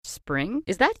Spring?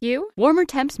 Is that you? Warmer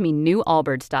temps mean new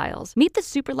Allbirds styles. Meet the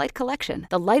Superlight Collection,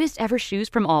 the lightest ever shoes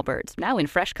from Allbirds, now in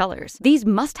fresh colors. These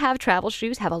must-have travel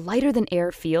shoes have a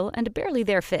lighter-than-air feel and a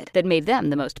barely-there fit that made them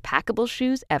the most packable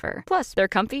shoes ever. Plus, they're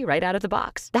comfy right out of the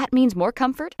box. That means more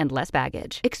comfort and less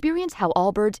baggage. Experience how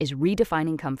Allbirds is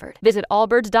redefining comfort. Visit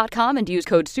allbirds.com and use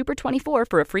code SUPER24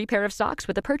 for a free pair of socks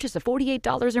with a purchase of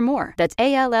 $48 or more. That's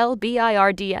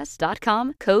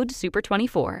ALLBIRDS.com, code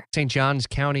SUPER24. St. Johns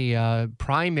County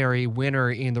primary winner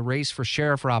in the race for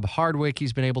sheriff, Rob Hardwick.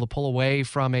 He's been able to pull away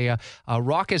from a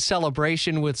raucous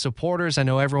celebration with supporters. I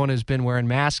know everyone has been wearing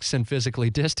masks and physically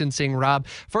distancing. Rob,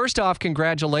 first off,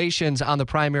 congratulations on the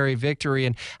primary victory.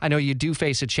 And I know you do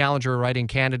face a challenger, writing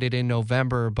candidate in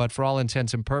November, but for all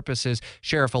intents and purposes,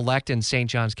 sheriff-elect in St.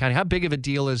 Johns County. How big of a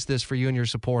deal is this for you and your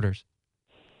supporters?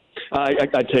 I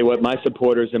tell you what, my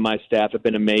supporters and my staff have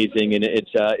been amazing, and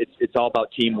it's all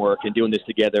about teamwork and doing this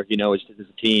together, as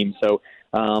a team. So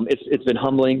it's been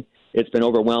humbling, it's been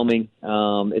overwhelming,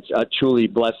 it's a truly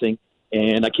blessing,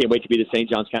 and I can't wait to be the St.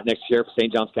 Johns County next year for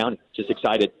St. Johns County. Just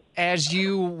excited. As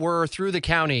you were through the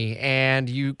county and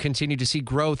you continue to see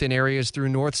growth in areas through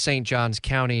North St. Johns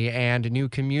County and new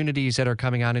communities that are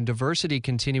coming on and diversity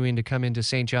continuing to come into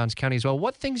St. Johns County as well,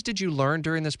 what things did you learn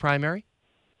during this primary?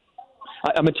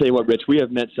 I'm going to tell you what, Rich, we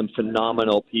have met some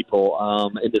phenomenal people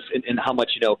and how much,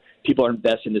 people are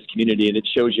invested in this community, and it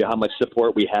shows you how much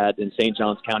support we had in St.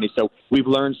 Johns County. So we've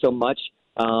learned so much.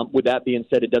 With that being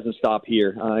said, it doesn't stop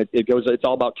here. It's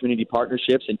all about community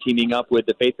partnerships and teaming up with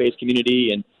the faith-based community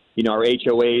and, our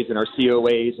HOAs and our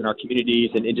COAs and our communities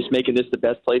and just making this the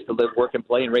best place to live, work, and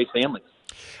play and raise families.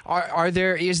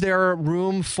 Is there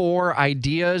room for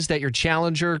ideas that your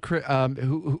challenger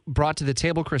who brought to the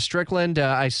table, Chris Strickland?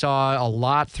 I saw a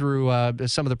lot through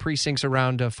some of the precincts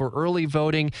around for early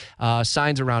voting,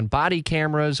 signs around body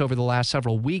cameras. Over the last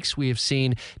several weeks, we have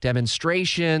seen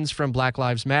demonstrations from Black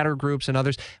Lives Matter groups and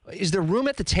others. Is there room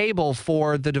at the table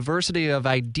for the diversity of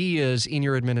ideas in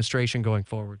your administration going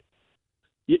forward?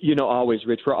 Always,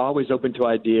 Rich, we're always open to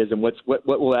ideas and what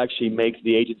will actually make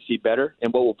the agency better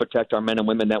and what will protect our men and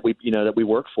women that we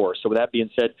work for. So with that being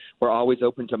said, we're always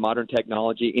open to modern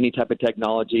technology, any type of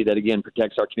technology that, again,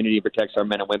 protects our community, protects our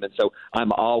men and women. So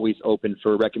I'm always open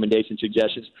for recommendations,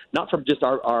 suggestions, not from just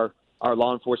our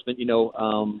law enforcement, men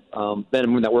and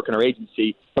women that work in our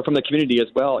agency, but from the community as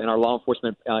well and our law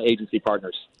enforcement agency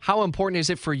partners. How important is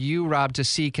it for you, Rob, to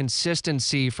see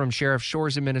consistency from Sheriff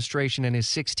Shore's administration and his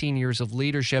 16 years of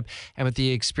leadership and with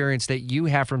the experience that you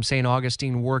have from St.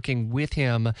 Augustine working with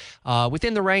him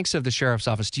within the ranks of the Sheriff's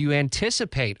Office? Do you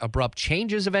anticipate abrupt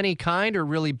changes of any kind or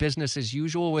really business as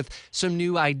usual with some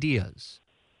new ideas?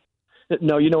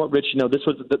 No, you know what, Rich? This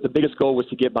was the biggest goal was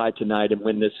to get by tonight and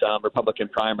win this Republican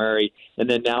primary, and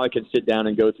then now I can sit down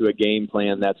and go through a game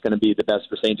plan that's going to be the best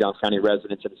for St. Johns County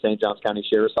residents and the St. Johns County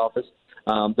Sheriff's Office.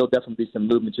 There'll definitely be some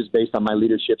movement just based on my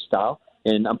leadership style,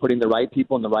 and I'm putting the right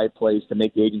people in the right place to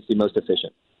make the agency most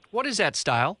efficient. What is that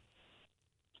style?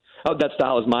 Oh, that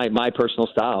style is my personal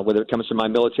style, whether it comes from my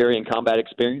military and combat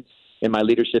experience and my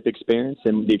leadership experience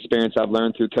and the experience I've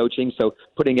learned through coaching. So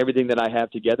putting everything that I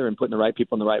have together and putting the right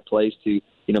people in the right place to,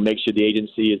 make sure the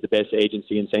agency is the best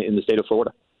agency in the state of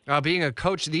Florida. Being a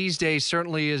coach these days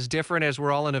certainly is different as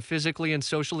we're all in a physically and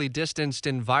socially distanced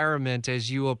environment as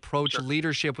you approach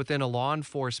leadership within a law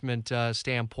enforcement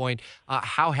standpoint.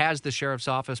 How has the Sheriff's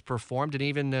Office performed and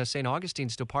even St.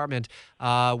 Augustine's department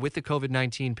with the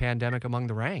COVID-19 pandemic among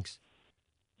the ranks?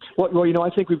 Well,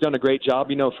 I think we've done a great job.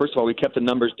 First of all, we kept the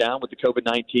numbers down with the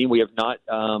COVID-19. We have not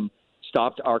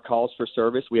stopped our calls for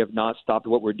service. We have not stopped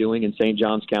what we're doing in St.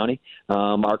 Johns County.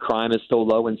 Our crime is still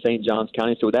low in St. Johns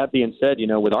County. So with that being said,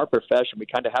 with our profession, we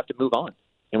kind of have to move on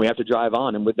and we have to drive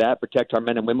on. And with that, protect our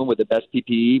men and women with the best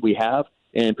PPE we have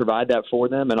and provide that for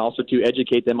them and also to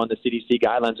educate them on the CDC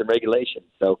guidelines and regulations.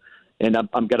 So and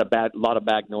I'm got a lot of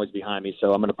back noise behind me,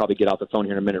 so I'm going to probably get off the phone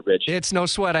here in a minute, Rich. It's no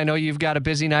sweat. I know you've got a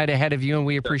busy night ahead of you, and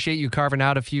we appreciate you carving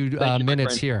out a few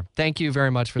minutes here. Thank you very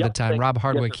much for the time. Rob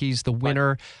Hardwick, he's the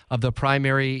winner of the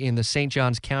primary in the St.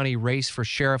 Johns County race for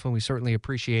sheriff, and we certainly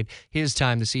appreciate his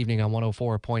time this evening on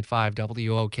 104.5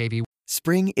 WOKV.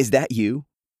 Spring, is that you?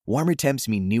 Warmer temps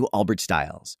mean new Allbirds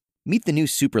styles. Meet the new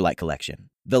Superlight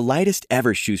Collection, the lightest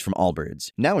ever shoes from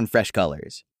Allbirds, now in fresh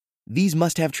colors. These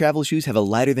must-have travel shoes have a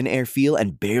lighter-than-air feel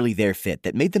and barely-there fit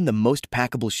that made them the most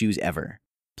packable shoes ever.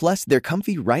 Plus, they're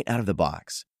comfy right out of the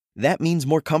box. That means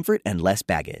more comfort and less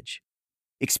baggage.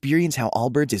 Experience how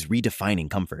Allbirds is redefining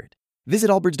comfort.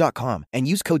 Visit allbirds.com and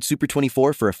use code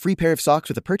SUPER24 for a free pair of socks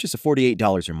with a purchase of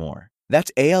 $48 or more.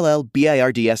 That's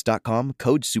ALLBIRDS.com,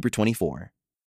 code SUPER24.